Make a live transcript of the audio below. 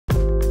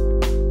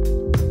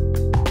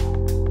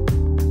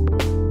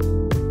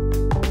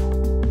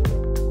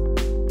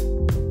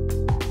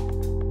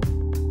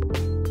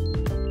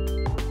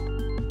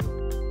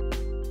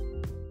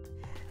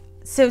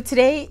So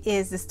today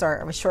is the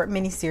start of a short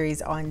mini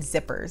series on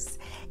zippers,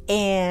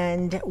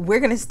 and we're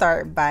going to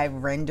start by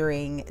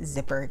rendering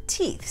zipper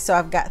teeth. So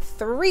I've got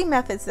 3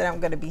 methods that I'm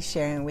going to be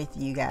sharing with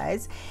you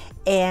guys,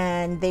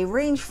 and they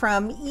range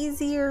from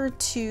easier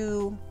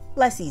to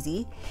less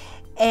easy,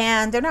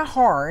 and they're not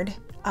hard.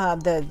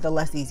 The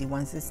less easy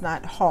ones, it's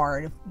not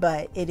hard,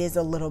 but it is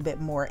a little bit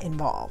more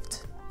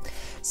involved.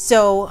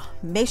 So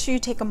make sure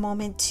you take a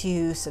moment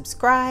to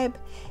subscribe,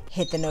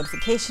 hit the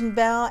notification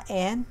bell,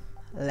 and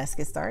let's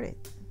get started.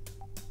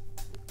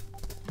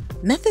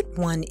 Method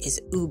 1 is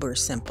uber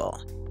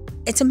simple.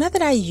 It's a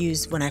method I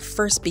used when I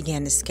first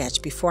began to sketch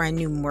before I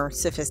knew more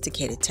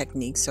sophisticated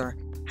techniques or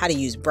how to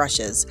use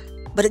brushes,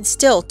 but it's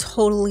still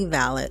totally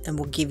valid and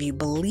will give you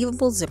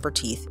believable zipper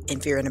teeth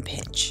if you're in a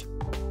pinch.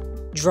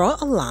 Draw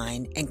a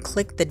line and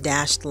click the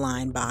dashed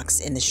line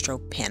box in the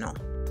stroke panel.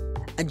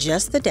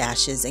 Adjust the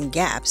dashes and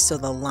gaps so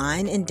the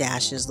line and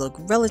dashes look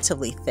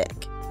relatively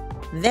thick.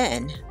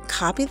 Then,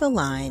 copy the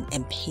line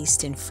and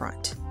paste in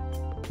front.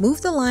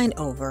 Move the line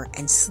over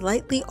and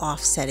slightly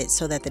offset it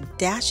so that the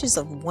dashes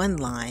of one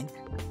line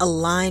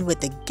align with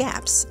the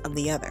gaps of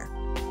the other.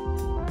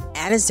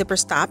 Add a zipper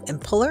stop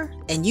and puller,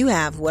 and you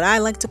have what I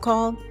like to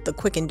call the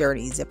quick and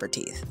dirty zipper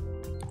teeth.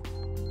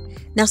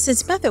 Now,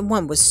 since method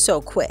 1 was so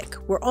quick,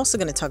 we're also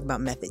going to talk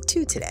about method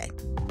 2 today.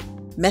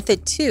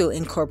 Method 2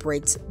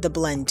 incorporates the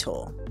blend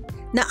tool.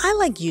 Now, I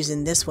like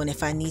using this one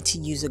if I need to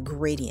use a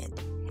gradient.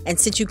 And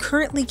since you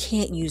currently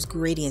can't use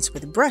gradients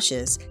with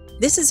brushes,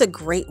 this is a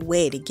great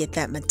way to get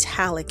that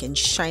metallic and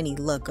shiny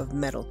look of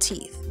metal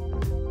teeth.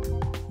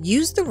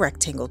 Use the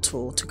rectangle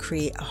tool to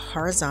create a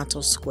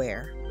horizontal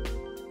square.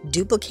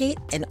 Duplicate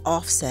and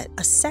offset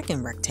a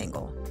second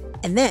rectangle,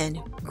 and then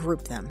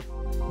group them.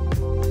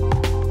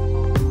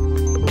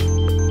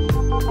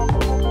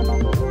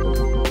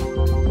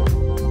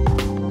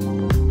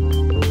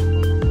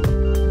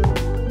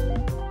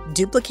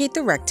 Duplicate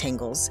the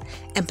rectangles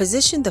and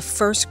position the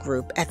first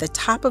group at the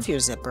top of your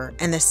zipper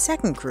and the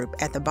second group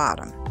at the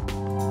bottom.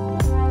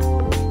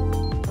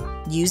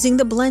 Using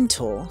the blend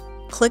tool,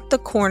 click the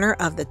corner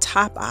of the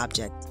top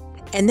object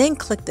and then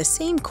click the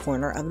same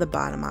corner of the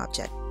bottom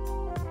object.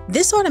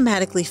 This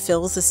automatically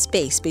fills the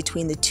space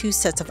between the 2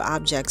 sets of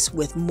objects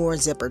with more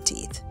zipper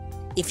teeth.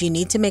 If you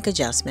need to make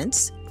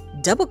adjustments,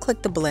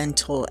 double-click the blend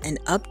tool and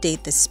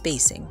update the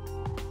spacing.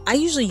 I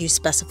usually use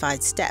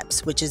specified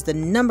steps, which is the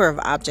number of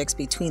objects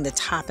between the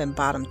top and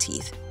bottom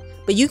teeth,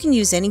 but you can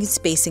use any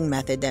spacing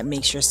method that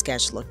makes your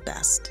sketch look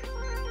best.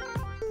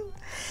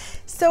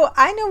 So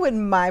I know what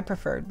my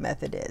preferred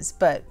method is,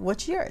 but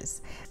what's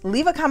yours?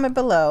 Leave a comment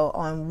below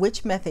on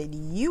which method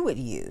you would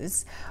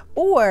use,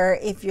 or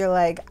if you're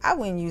like, I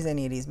wouldn't use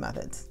any of these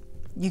methods,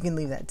 you can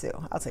leave that too.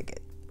 I'll take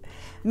it.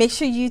 Make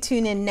sure you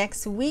tune in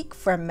next week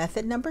for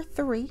method number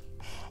 3.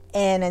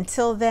 And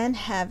until then,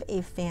 have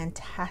a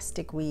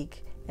fantastic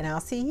week. And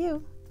I'll see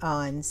you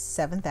on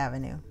 7th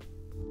Avenue.